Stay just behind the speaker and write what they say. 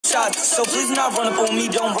shots. So please do not run up on me,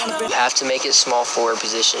 don't run up. You have to make it small forward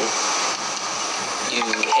position.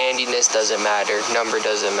 Handiness doesn't matter, number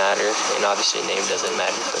doesn't matter, and obviously name doesn't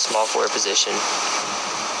matter. But small forward position.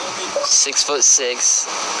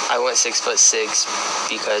 6'6". I went 6'6"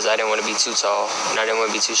 because I didn't want to be too tall and I didn't want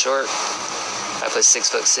to be too short. I put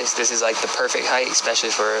 6'6". This is like the perfect height, especially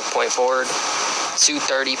for a point forward.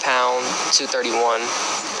 231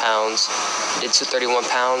 pounds. Did 231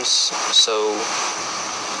 pounds, so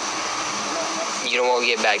you don't want to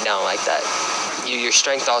get back down like that. Your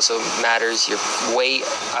strength also matters. Your weight.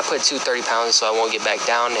 I put 230 pounds, so I won't get back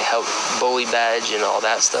down to help bully badge and all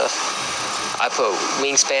that stuff. I put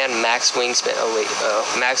wingspan, max wingspan.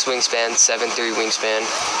 Max wingspan, 7'3" wingspan,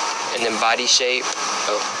 and then body shape.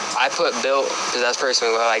 I put built because that's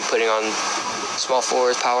personally what I like putting on small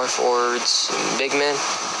forwards, power forwards, and big men.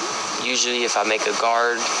 Usually, if I make a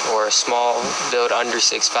guard or a small build under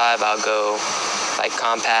 6'5", I'll go like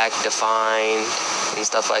compact, defined, and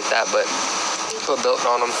stuff like that. But put built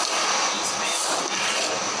on them.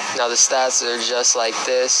 Now the stats are just like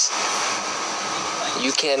this.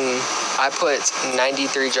 I put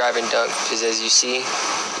 93 driving dunk because as you see,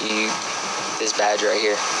 this badge right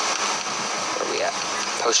here, where we at?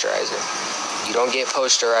 Posterizer. You don't get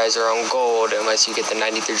posterizer on gold unless you get the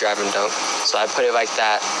 93 driving dunk. So I put it like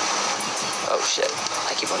that. Oh shit,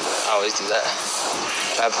 I keep on doing that. I always do that.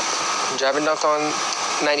 I driving dunk on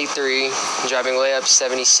 93, driving layup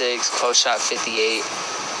 76, close shot 58.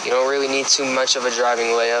 You don't really need too much of a driving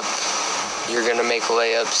layup. You're gonna make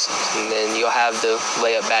layups, and then you'll have the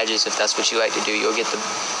layup badges if that's what you like to do. You'll get the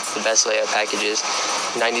best layup packages.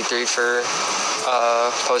 93 for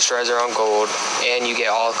posterizer on gold, and you get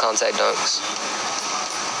all contact dunks.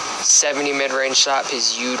 70 mid-range shot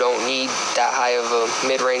because you don't need that high of a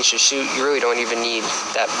mid-range to shoot. You really don't even need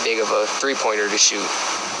that big of a three-pointer to shoot.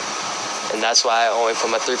 And that's why I only put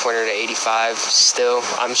my three-pointer to 85. Still,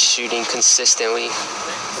 I'm shooting consistently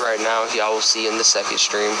right now. Y'all will see in the second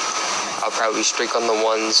stream. I'll probably streak on the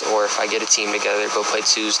ones, or if I get a team together, go play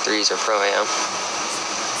 2s, 3s, or Pro-Am.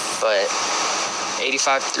 But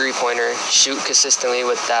 85 three-pointer, shoot consistently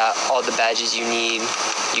with that, all the badges you need.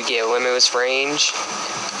 You get limitless range,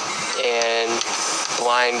 and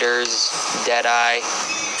blinders, dead-eye,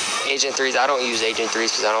 Agent 3s. I don't use Agent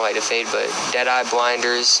 3s because I don't like to fade, but dead-eye,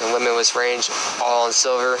 blinders, and limitless range, all on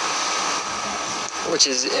silver, which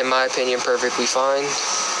is, in my opinion, perfectly fine.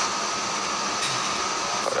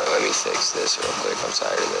 Hold on, let me fix this real quick. I'm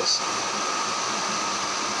tired of this.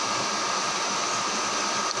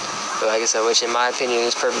 But like I said, which in my opinion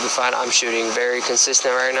is perfectly fine. I'm shooting very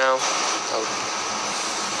consistent right now.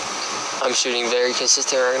 I'm shooting very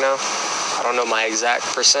consistent right now. I don't know my exact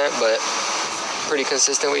percent, but pretty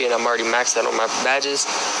consistently, and I'm already maxed out on my badges.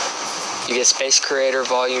 You get Space Creator,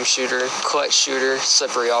 Volume Shooter, Clutch Shooter,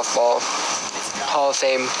 Slippery Off Ball, Hall of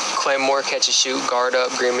Fame, Claymore, Catch and Shoot, Guard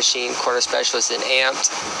Up, Green Machine, Corner Specialist, and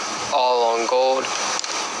Amped, all on gold.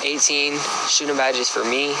 18 shooting badges for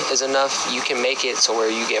me is enough. You can make it to where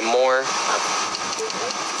you get more.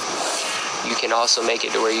 You can also make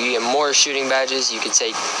it to where you get more shooting badges. You can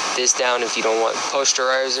take this down if you don't want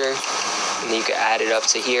posterizer, and then you can add it up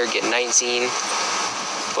to here, get 19.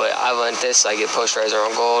 But I want this, I get posterizer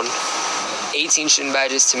on gold. 18 shooting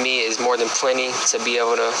badges to me is more than plenty to be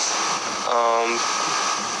able to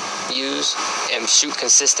use and shoot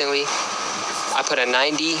consistently. I put a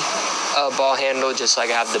 90 ball handle just so I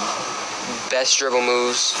can have the best dribble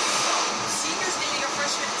moves.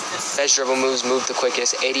 Best dribble moves, move the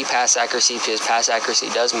quickest. 80 pass accuracy because pass accuracy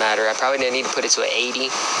does matter. I probably didn't need to put it to an 80.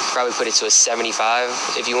 Probably put it to a 75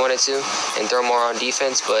 if you wanted to and throw more on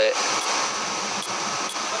defense, but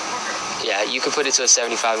yeah, you could put it to a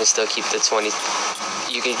 75 and still keep the 20.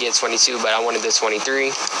 You could get 22, but I wanted the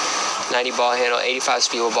 23. 90 ball handle, 85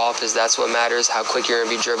 speed with ball because that's what matters, how quick you're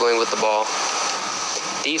going to be dribbling with the ball.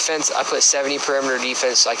 Defense, I put 70 perimeter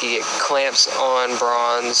defense so I could get clamps on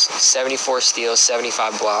bronze, 74 steal,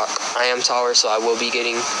 75 block. I am taller, so I will be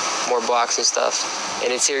getting more blocks and stuff.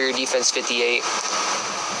 And interior defense, 58.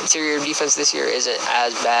 Interior defense this year isn't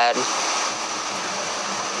as bad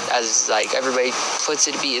as like everybody puts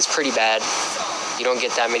it to be. It's pretty bad. You don't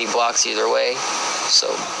get that many blocks either way.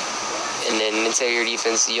 So, and then interior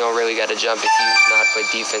defense, you don't really got to jump. If you know how to play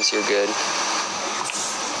defense, you're good.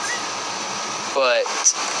 But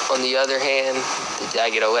on the other hand, I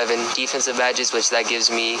get 11 defensive badges, which that gives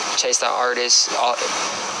me Chase Down Artist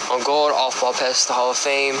on gold, Off Ball Pass to Hall of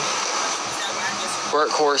Fame,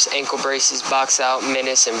 Workhorse, Ankle Braces, Box Out,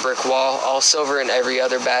 Menace, and Brick Wall, all silver, and every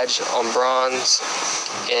other badge on bronze.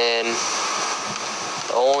 And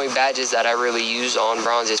The only badges that I really use on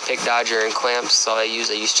bronze is pick dodger and clamps. That's all I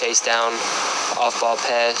use. I use chase down, off ball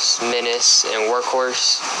pass, menace, and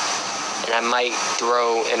workhorse. And I might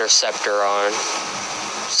throw interceptor on.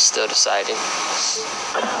 Still deciding.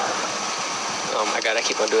 Oh my god, I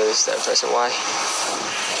keep on doing this instead of pressing Y.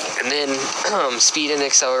 And then speed and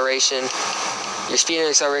acceleration. Your speed and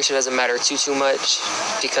acceleration doesn't matter too much,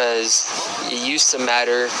 because it used to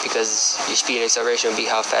matter because your speed and acceleration would be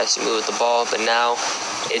how fast you move with the ball, but now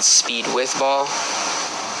it's speed with ball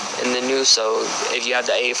in the new. So if you have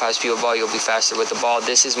the 85 speed with ball, you'll be faster with the ball.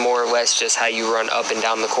 This is more or less just how you run up and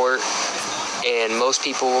down the court, and most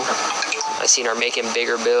people I've seen are making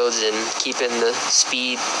bigger builds and keeping the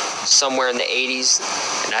speed somewhere in the 80s,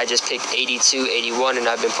 and I just picked 82, 81, and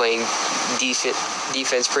I've been playing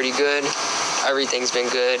defense pretty good. Everything's been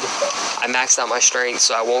good. I maxed out my strength,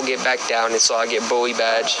 so I won't get back down, and so I get bully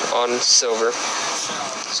badge on silver.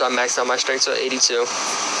 So I maxed out my strength to 82.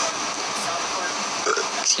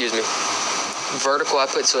 Excuse me. Vertical I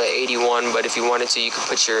put to an 81, but if you wanted to, you could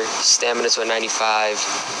put your stamina to a 95.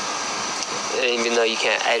 And even though you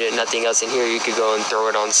can't edit nothing else in here, you could go and throw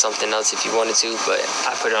it on something else if you wanted to, but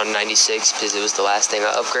I put it on 96 because it was the last thing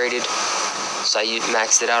I upgraded. So I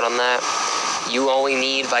maxed it out on that. You only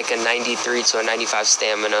need like a 93 to a 95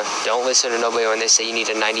 stamina. Don't listen to nobody when they say you need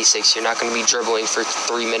a 96. You're not going to be dribbling for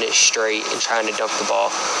 3 minutes straight and trying to dunk the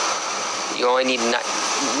ball. You only need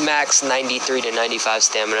max 93 to 95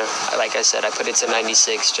 stamina. Like I said, I put it to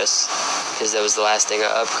 96 just because that was the last thing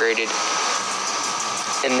I upgraded.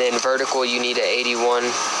 And then vertical, you need an 81.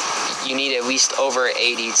 You need at least over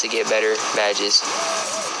 80 to get better badges.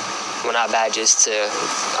 Well, not badges, to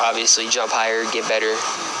obviously jump higher, get better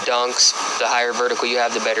dunks. The higher vertical you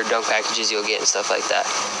have, the better dunk packages you'll get and stuff like that.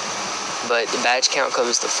 But the badge count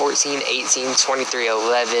comes to 14, 18, 23,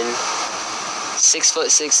 11,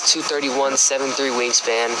 6'6", 231, 7'3"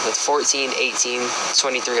 wingspan with 14, 18,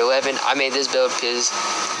 23, 11. I made this build because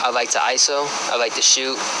I like to ISO, I like to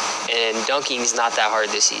shoot, and dunking's not that hard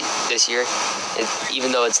this year.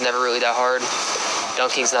 Even though it's never really that hard,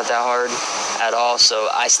 dunking's not that hard at all, so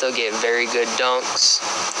I still get very good dunks,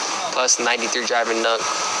 plus 93 driving dunk,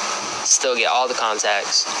 still get all the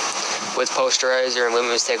contacts with posterizer and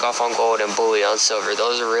limitless takeoff on gold and bully on silver.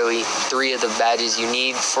 Those are really 3 of the badges you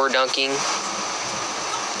need for dunking.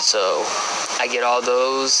 So I get all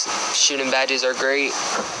those. Shooting badges are great.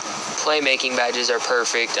 Playmaking badges are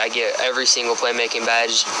perfect. I get every single playmaking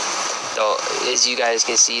badge. Though, as you guys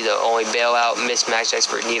can see, the only bailout, mismatch,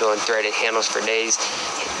 expert needle, and threaded handles for days.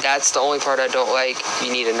 That's the only part I don't like.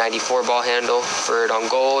 You need a 94 ball handle for it on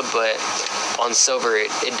gold, but on silver,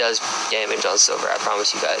 it does damage on silver, I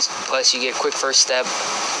promise you guys. Plus, you get quick first step,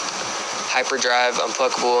 hyperdrive,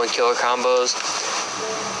 unpluckable, and killer combos.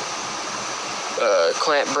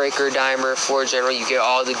 Clamp breaker, dimer, floor general. You get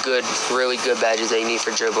all the good, really good badges that you need for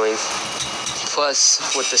dribbling.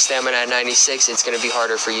 Plus, with the stamina at 96, it's going to be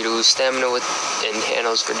harder for you to lose stamina with in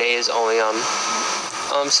handles for days only on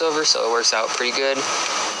silver, so it works out pretty good.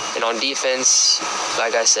 And on defense,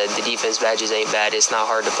 like I said, the defense badges ain't bad. It's not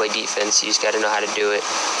hard to play defense. You just got to know how to do it.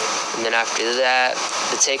 And then after that,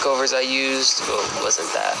 the takeovers I used,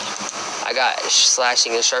 wasn't that. I got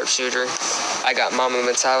slashing and sharpshooter. I got mama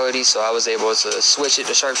mentality, so I was able to switch it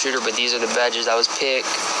to sharpshooter, but these are the badges I was picked.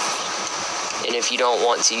 And if you don't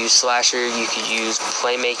want to use slasher, you could use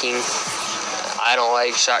playmaking. I don't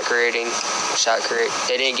like shot creating.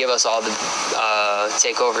 They didn't give us all the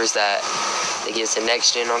takeovers that they give to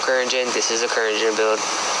next gen on current gen. This is a current gen build,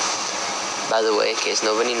 by the way, in case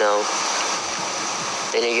nobody knows.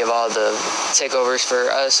 They didn't give all the takeovers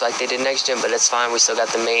for us like they did next gen, but that's fine. We still got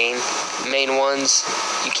the main ones.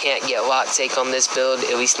 You can't get lock take on this build,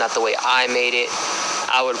 at least not the way I made it.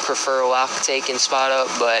 I would prefer lock take and spot up,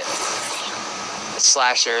 but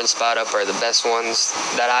slasher and spot up are the best ones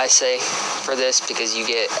that I say for this, because you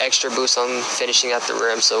get extra boost on finishing at the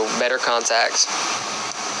rim, so better contacts.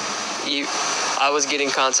 I was getting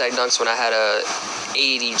contact dunks when I had a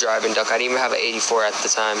 80 driving dunk. I didn't even have an 84 at the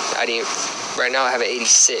time. Right now I have an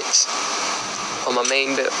 86 on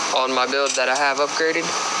my build that I have upgraded.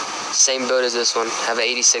 Same build as this one. I have an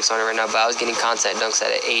 86 on it right now, but I was getting contact dunks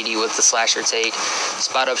at an 80 with the slasher take.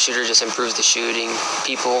 Spot up shooter just improves the shooting.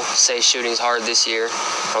 People say shooting's hard this year.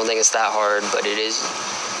 I don't think it's that hard, but it is.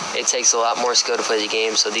 It takes a lot more skill to play the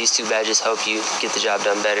game, so these 2 badges help you get the job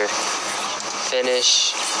done better.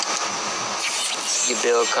 Finish. Your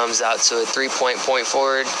build comes out to a 3-point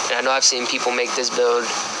forward, and I know I've seen people make this build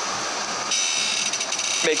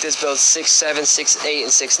make this build 6'7", 6'8",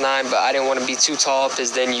 and 6'9", but I didn't want to be too tall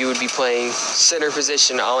because then you would be playing center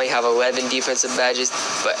position. I only have 11 defensive badges,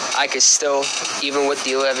 but I could still, even with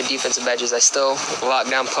the 11 defensive badges, I still lock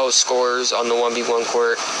down post scorers on the 1v1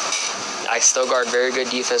 court. I still guard very good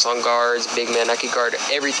defense on guards, big man. I could guard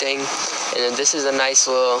everything. And then this is a nice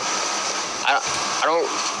little, I don't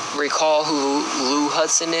recall who Lou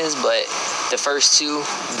Hudson is, but the first two,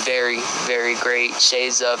 very, very great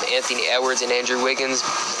shades of Anthony Edwards and Andrew Wiggins.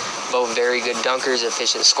 Both very good dunkers,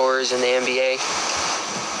 efficient scorers in the NBA.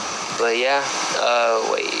 But yeah,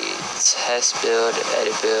 test build,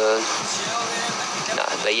 edit build.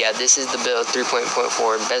 But yeah, this is the build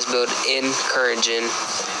 3.4, best build in current gen.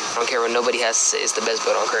 I don't care what nobody has to say, it's the best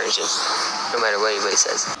build on current gen, no matter what anybody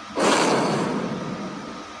says.